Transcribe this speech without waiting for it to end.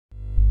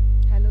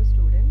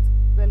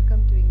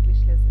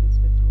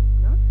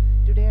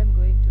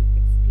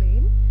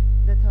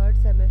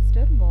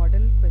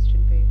model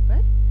question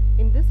paper.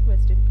 In this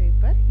question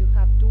paper, you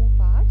have two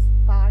parts,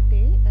 part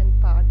A and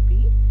part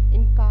B.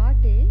 In part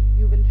A,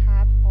 you will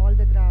have all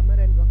the grammar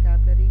and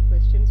vocabulary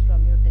questions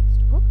from your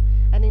textbook,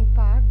 and in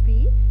part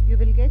B, you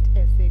will get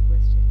essay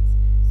questions.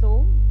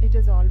 So, it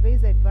is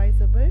always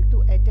advisable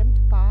to attempt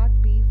part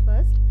B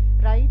first,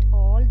 write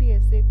all the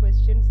essay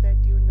questions that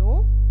you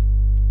know,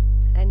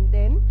 and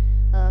then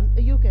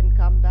you can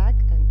come back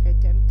and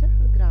attempt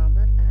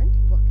grammar and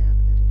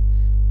vocabulary.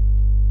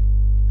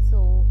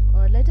 So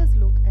let us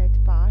look at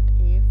part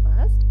A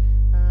first.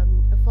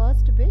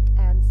 First bit,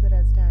 answer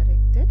as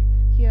directed.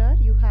 Here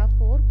you have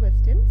 4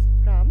 questions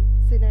from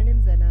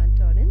synonyms and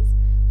antonyms.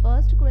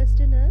 First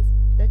question is,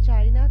 the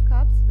china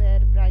cups were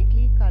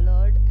brightly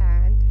colored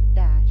and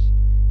dash.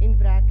 In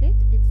bracket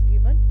it's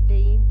given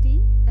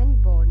dainty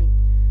and bonny.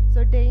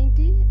 So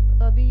dainty,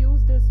 we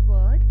use this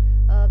word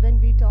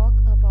when we talk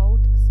about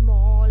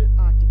small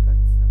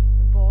articles.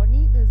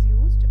 Bonny is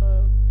used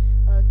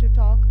to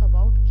talk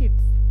about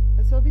kids.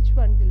 So which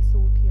one will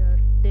suit here?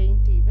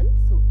 Dainty will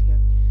suit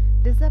here.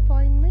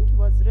 Disappointment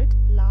was writ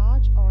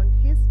large on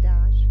his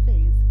dash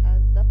face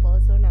as the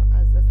persona,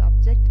 as the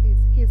subject is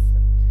his.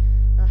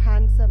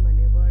 Handsome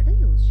ane word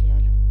use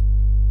cheyali.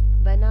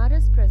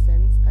 Banaras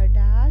presents a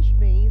dash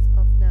maze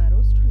of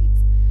narrow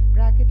streets.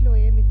 Bracket lo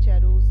em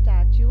icharu,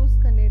 statues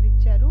kanedi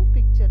icharu,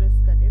 pictures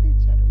kanedi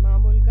icharu.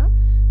 Maamulga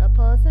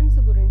persons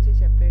gurinchi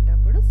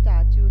cheppetappudu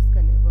statues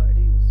kane word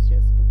use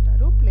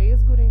cheskuntaru.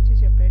 Place gurinchi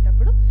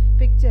cheppetappudu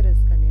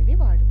picturesque అనేది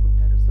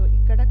వాడుకుంటారు. So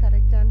ఇక్కడ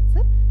correct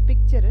answer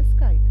పిక్చరస్క్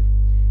అవుతుంది.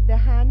 The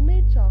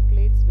handmade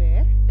chocolates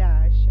wear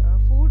dash.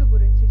 Food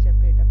గురించి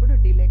చెప్పేటప్పుడు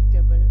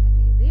డిలెక్టబుల్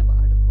అనేది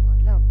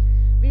వాడుకోవాలా.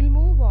 Will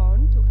move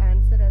on to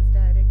answer as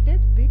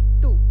directed bit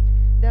 2.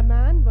 The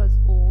man was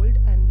old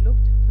and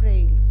looked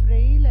frail.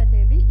 Frail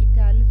అనేది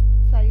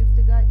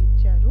ఇటాలిసైజ్డ్గా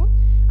ఇచ్చారు.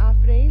 ఆ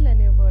ఫ్రెయిల్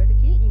అనే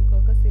వర్డ్కి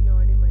ఇంకొక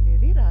సినోనిమ్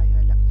అనేది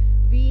రాయాల.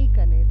 వీక్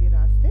అనేది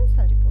రాస్తే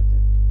సరిపోతుంది.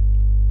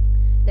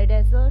 The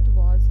desert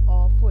was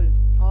awful.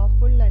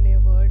 Awful ane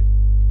word.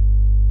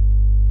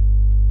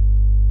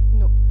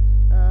 No.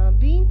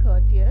 Being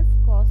courteous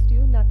cost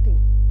you nothing.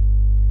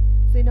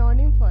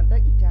 Synonym for the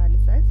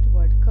italicized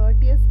word.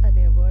 Courteous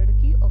ane word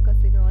ki oka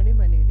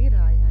synonym anedi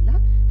rayala.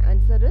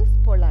 Answer is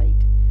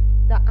polite.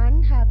 The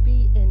unhappy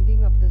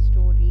ending of the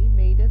story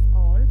made us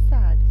all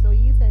sad. So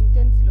ee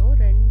sentence lo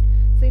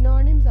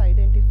synonyms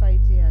identify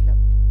cheyala.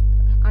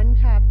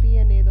 Unhappy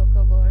అనేది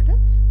ఒక word,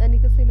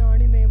 దానికి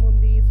synonym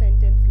ఏముంది ఈ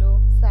sentence లో?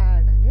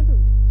 Sad అనేది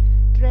ఉంది.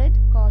 Thread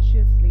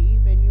cautiously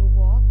when you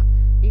walk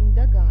in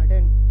the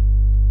garden.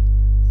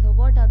 So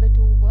what are the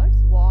 2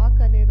 words?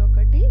 Walk అనేది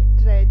ఒకటి,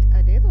 ట్రెడ్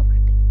అనేది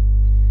ఒకటి.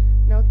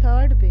 Now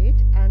third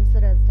bit,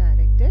 answer as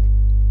directed.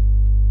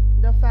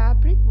 The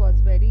fabric was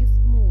very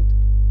smooth.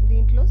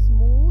 దీంట్లో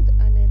స్మూత్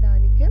అనే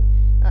దానికి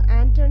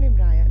యాంటోనిమ్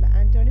రాయాలి.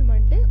 యాంటోనిమ్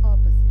అంటే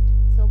opposite.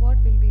 So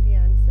what will be the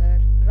answer?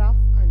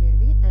 Rough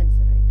అనేది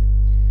ఆన్సర్ అవుతుంది.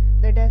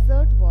 The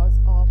desert was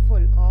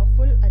awful.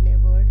 Awful ane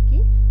word ki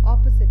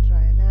opposite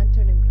rayala,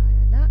 antonym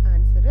rayala.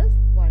 Answer is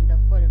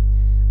wonderful.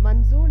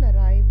 Monsoon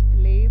arrived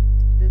late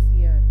this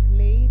year.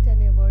 Late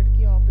ane word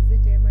ki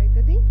opposite em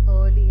aitadi?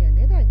 Early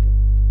anedi aitadi.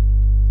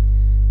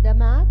 The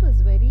map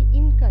is very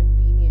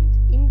inconvenient.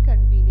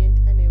 Inconvenient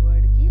ane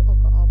word ki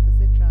oka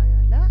opposite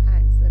rayala.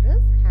 Answer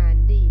is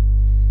handy.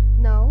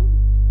 Now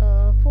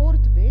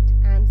fourth bit,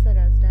 answer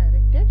as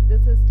directed.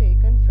 This is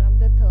taken from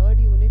the 3rd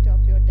unit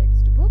of your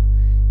textbook.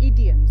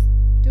 Idioms.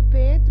 To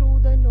pay through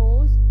the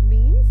nose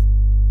means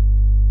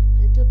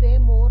to pay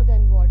more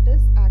than what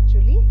is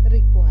actually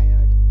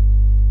required.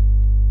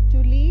 To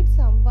lead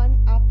someone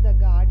up the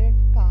garden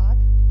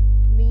path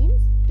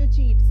means to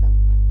cheat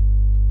someone.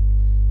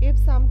 If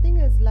something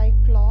is like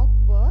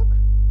clockwork,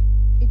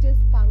 it is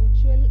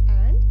punctual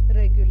and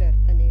regular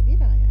అనేది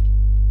రాయాలి.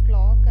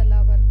 Clock అలా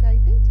work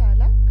అయితే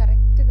చాలా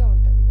కరెక్ట్గా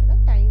ఉంటుంది కదా,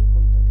 టైంకి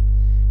ఉంటుంది.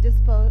 It is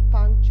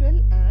punctual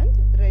and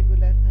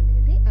regular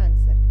అనేది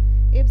answer.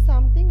 If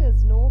something is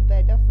no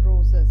bed of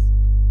roses,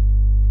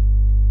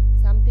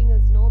 something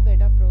is no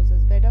bed of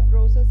roses. Bed of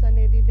roses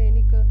అనేది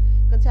దేనికి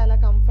చాలా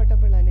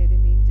కంఫర్టబుల్ అనేది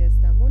మీన్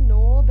చేస్తాము.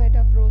 నో బెడ్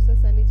ఆఫ్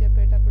రోజెస్ అని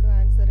చెప్పేటప్పుడు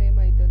ఆన్సర్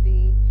ఏమవుతుంది?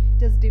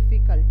 ఇట్ ఈస్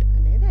డిఫికల్ట్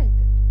అనేది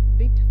అవుతుంది.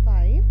 Bit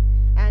 5,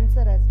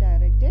 answer as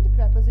directed.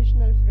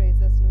 Prepositional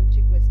phrases నుంచి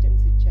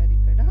క్వశ్చన్స్ ఇచ్చారు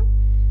ఇక్కడ.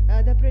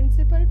 The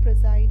principal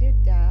presided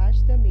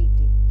dash the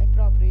meeting.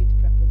 Appropriate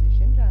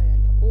preposition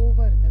రాయాలి.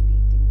 ఓవర్ ద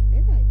మీటింగ్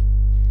అనేది అవుతుంది.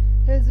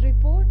 His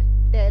report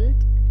dealt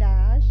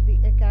dash the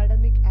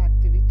academic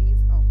activities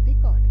of the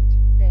college.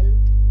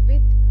 Dealt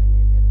with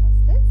అనేది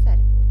రాస్తే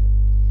సరిపోతుంది.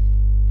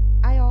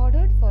 I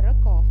ordered for a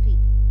coffee.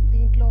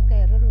 దీంట్లో ఒక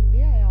ఎర్రర్ ఉంది.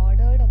 I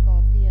ordered a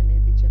coffee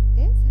అనేది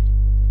చెప్తే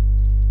సరిపోతుంది.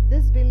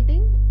 This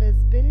building is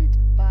built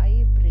by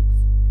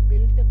bricks.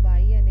 Built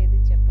by అనేది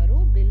చెప్పరు,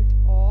 built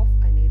of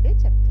అనేదే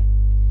చెప్తారు.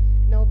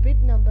 Now bit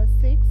number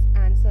 6,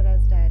 answer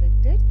as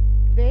directed.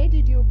 Where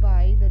did you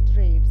buy the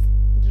drapes?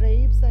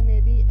 Drapes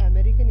అనేది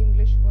అమెరికన్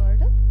ఇంగ్లీష్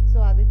వర్డ్. సో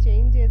అది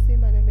change చేసి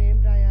మనం ఏం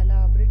రాయాలా?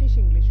 British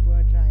English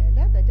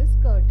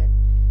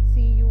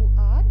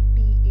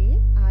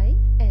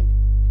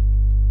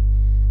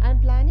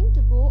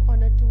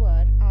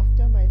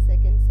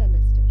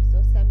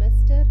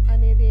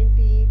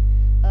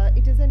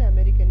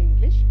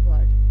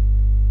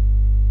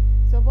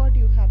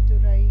have to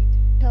write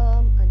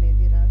term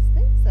అనేది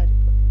రాస్తే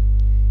సరిపోతుంది.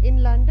 In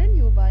London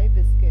you by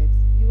biscuits.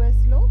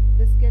 యుఎస్లో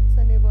బిస్కెట్స్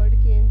అనే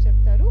వర్డ్కి ఏం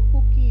చెప్తారు?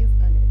 కుకీస్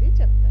అనేది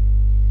చెప్తారు.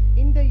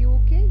 In the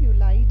UK you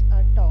light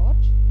a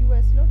torch.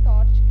 యుఎస్లో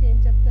టార్చ్కి ఏం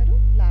చెప్తారు?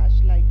 ఫ్లాష్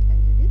లైట్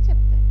అనేది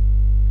చెప్తారు.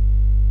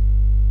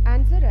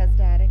 Answer as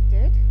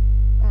directed.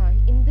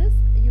 In this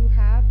you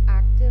have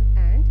active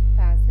and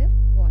passive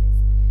voice.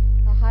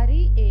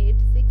 Hari ate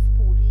 6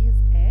 puris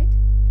at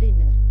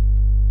dinner.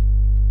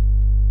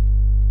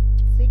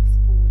 6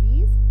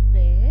 puris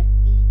were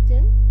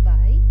eaten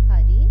by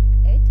Hari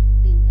at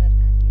dinner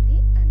అనేది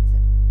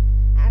answer.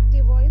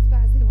 Active voice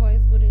passive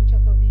voice గురించి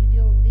ఒక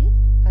video ఉంది,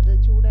 అది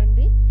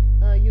చూడండి.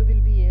 You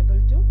will be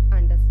able to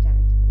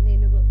understand.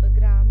 నేను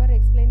grammar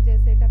explain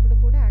చేసేటప్పుడు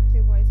కూడా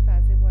active voice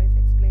passive voice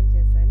explain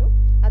చేశాను,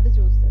 అది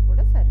చూస్తే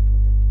కూడా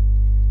సరిపోతుంది.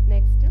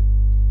 Next,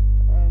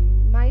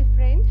 my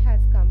friend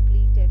has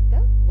completed the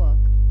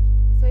work.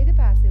 So ఇది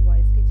ప్యాసివ్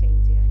వాయిస్కి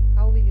చేంజ్ చేయాలి.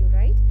 How will you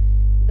right?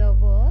 The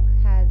work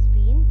has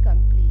been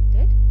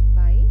completed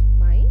by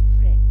my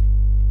friend.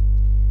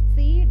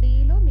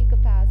 సిడిలో మీకు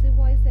ప్యాసివ్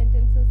వాయిస్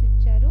సెంటెన్సెస్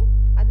ఇచ్చారు,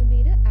 అది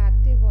మీరు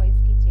యాక్టివ్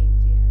వాయిస్కి చేంజ్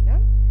చేయాలా.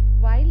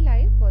 Wild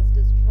life was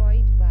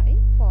destroyed by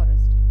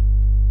forest.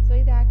 So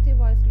ఇది active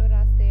వాయిస్లో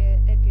రాస్తే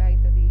ఎట్లా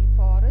అవుతుంది?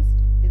 ఫారెస్ట్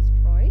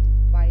డిస్ట్రాయిడ్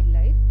వైల్డ్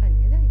లైఫ్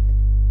అనేది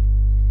అవుతుంది.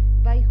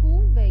 By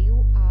whom way you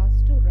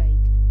asked to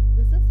right.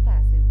 This is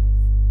passive voice.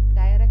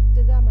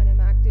 డైరెక్ట్గా మనం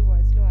యాక్టివ్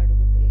వాయిస్లో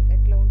అడిగితే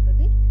ఎట్లా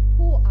ఉంటుంది?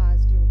 Who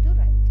asked you to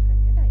right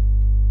అనేది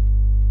అవుతుంది.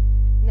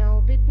 Now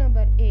bit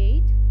number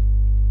 8.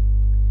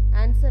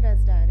 Answer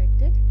as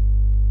directed.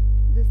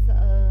 This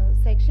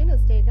section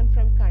is taken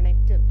from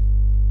connectives.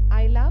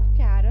 I love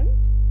carom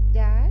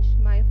dash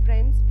my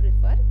friends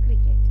prefer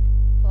cricket.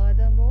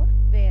 Furthermore,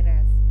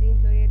 whereas.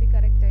 దీంట్లో ఏది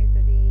కరెక్ట్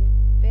అవుతుంది?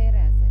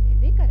 whereas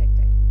అనేది కరెక్ట్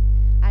అవుతుంది.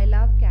 I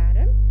love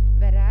carom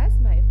whereas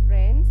my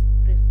friends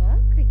prefer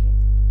cricket.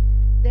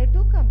 They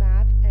took a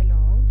map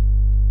along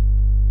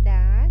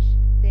dash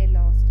they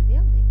lost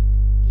their way.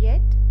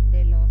 Yet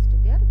they lost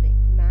their way.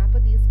 Map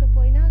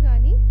తీసుకుపోయినా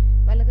కానీ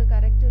వాళ్ళకి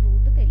correct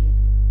route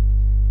తెలియలేదు.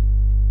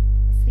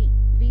 C,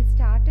 we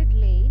started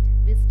late,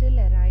 we still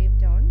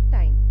arrived on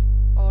time.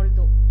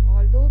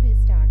 Although we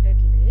started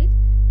late,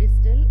 we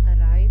still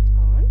arrived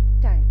on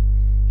time.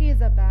 He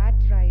is a bad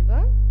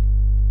driver.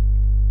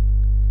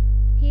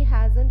 He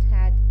hasn't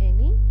had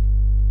any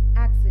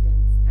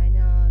accidents. ఆయన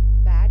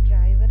bad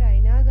driver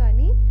అయినా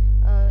కానీ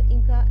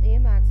ఇంకా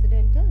ఏం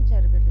accident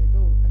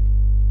జరగలేదు అని.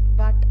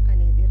 But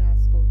అనేది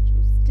రాసుకోవచ్చు,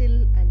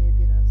 still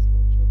అనేది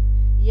రాసుకోవచ్చు,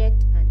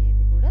 యెట్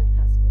అనేది కూడా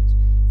రాసుకోవచ్చు.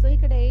 సో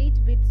ఇక్కడ 8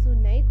 బిట్స్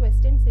ఉన్నాయి.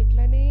 క్వశ్చన్స్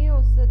ఇట్లనే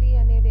వస్తుంది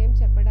అనేది ఏం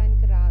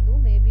చెప్పడానికి రాదు.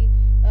 మేబీ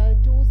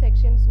 2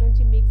 సెక్షన్స్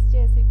నుంచి మిక్స్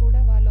చేసి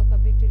కూడా వాళ్ళు ఒక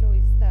బిట్లో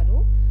ఇస్తారు.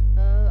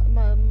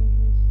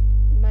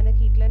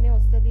 మనకి ఇట్లనే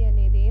వస్తుంది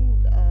అనేది ఏం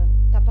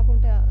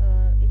తప్పకుండా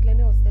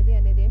ఇట్లనే వస్తుంది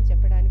అనేది ఏం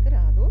చెప్పడానికి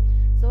రాదు.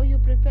 So you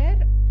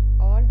prepare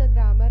all the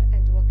grammar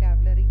and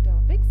vocabulary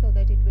topics so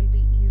that it will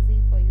be easy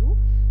for you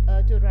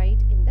to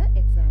write in the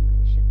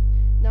examination.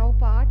 Now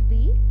part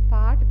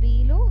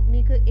Bలో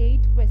మీకు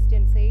 8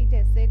 questions, 8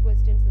 essay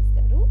questions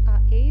ఇస్తారు. ఆ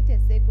 8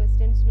 essay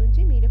questions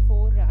నుంచి మీరు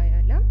 4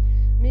 రాయాలా.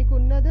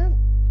 మీకున్నది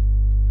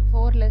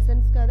 4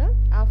 lessons కదా,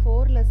 ఆ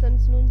 4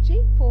 lessons నుంచి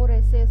 4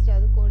 essays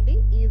చదువుకోండి,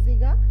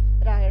 ఈజీగా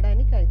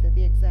రాయడానికి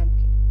అవుతుంది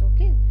ఎగ్జామ్కి.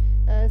 ఓకే,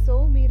 సో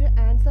మీరు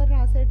ఆన్సర్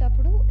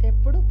రాసేటప్పుడు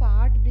ఎప్పుడు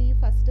పార్ట్ బి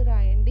ఫస్ట్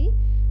రాయండి.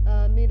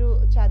 మీరు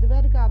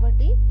చదివారు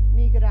కాబట్టి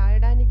మీకు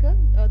రాయడానికి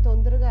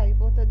తొందరగా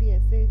అయిపోతుంది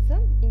ఎస్సేస్.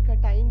 ఇంకా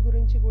టైం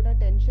గురించి కూడా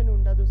టెన్షన్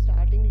ఉండదు.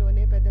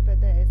 స్టార్టింగ్లోనే పెద్ద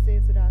పెద్ద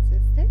ఎస్సేస్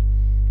రాసేస్తే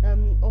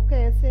ఒక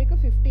ఎస్సేకి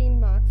 15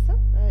 marks.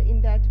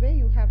 In that way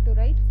you have to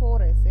right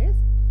 4 essays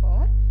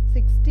far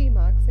 60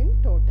 marks in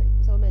total.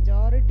 So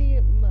majority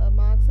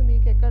marks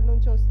మీకు ఎక్కడి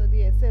నుంచి వస్తుంది?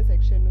 ఎస్సే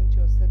సెక్షన్ నుంచి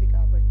వస్తుంది.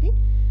 కాబట్టి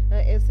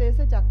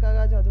ఎస్సేస్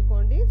చక్కగా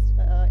చదువుకోండి.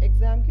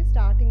 ఎగ్జామ్కి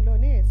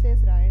స్టార్టింగ్లోనే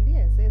ఎస్సేస్ రాయండి.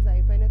 ఎస్సేస్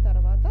అయిపోయిన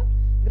తర్వాత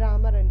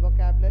గ్రామర్ అండ్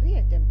వొకాబులరీ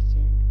అటెంప్ట్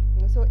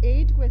చేయండి. సో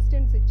 8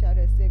 క్వశ్చన్స్ ఇచ్చారు,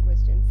 ఎస్సే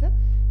క్వశ్చన్స్.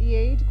 ఈ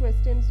 8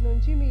 క్వశ్చన్స్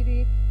నుంచి మీరు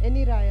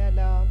ఎన్ని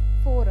రాయాలా?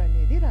 4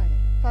 అనేది రాయాలి.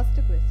 First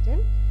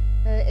question,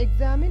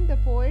 examine the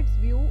poets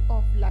view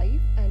of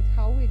life and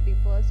how it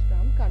differs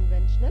from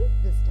conventional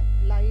wisdom.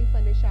 Life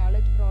అనే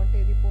చార్లెట్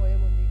బ్రాంటేది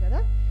పోయం ఉంది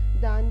కదా,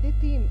 దాని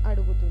థీమ్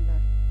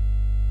అడుగుతున్నారు.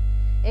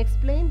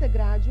 Explain the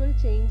gradual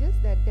changes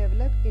that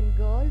develop in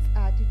girls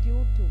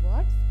attitude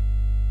towards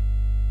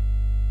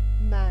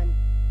man.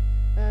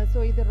 So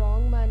ఇది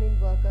wrong man in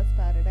workers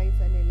Paradise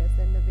అనే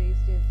lesson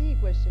base చేసి ఈ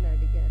question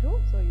అడిగారు.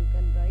 So you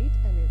can write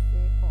an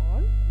essay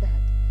on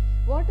that.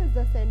 What is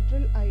the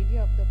central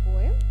idea of the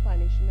poem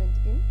punishment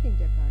in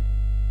kindergarten?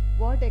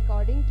 What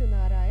according to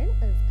Narayan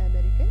is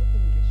American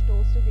English?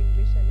 Toasted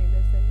English అనే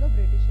లెసన్లో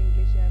British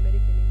English,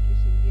 American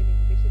English, Indian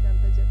English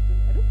ఇదంతా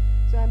చెప్తున్నారు.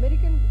 So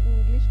American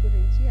English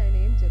గురించి ఆయన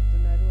ఏం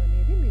చెప్తున్నారు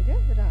అనేది మీరు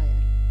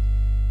రాయాలి.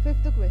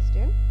 Fifth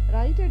question,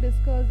 write a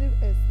discursive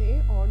essay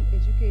on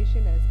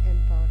education as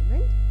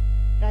empowerment.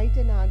 Write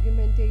an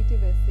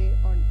argumentative essay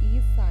on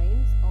is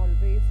science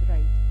always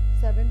right?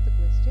 Seventh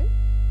question,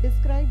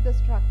 describe the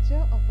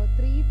structure of a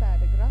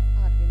 3-paragraph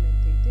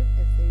argumentative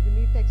essay. ఇది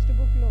మీ text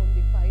బుక్లో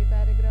ఉంది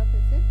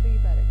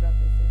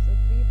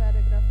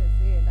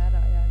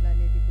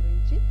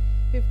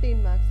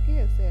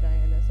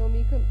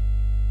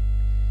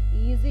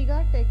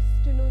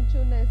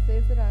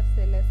ఎస్సేస్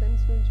రాస్తే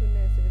lessons నుంచి ఉన్న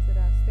essays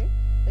రాస్తే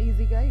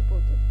ఈజీగా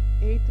అయిపోతుంది.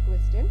 8th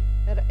question,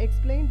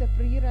 explain the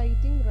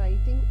pre-writing,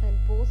 writing and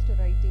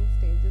post-writing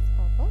stages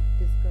of a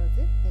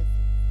discursive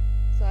essay.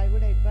 So I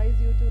would advise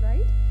you to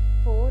write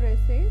 4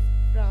 essays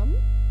from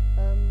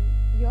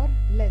your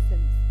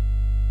lessons.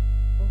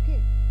 Okay,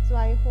 so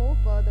I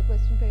hope the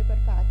question paper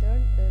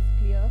pattern is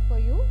clear for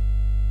you.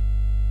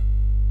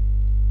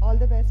 All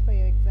the best for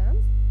your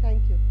exams. Thank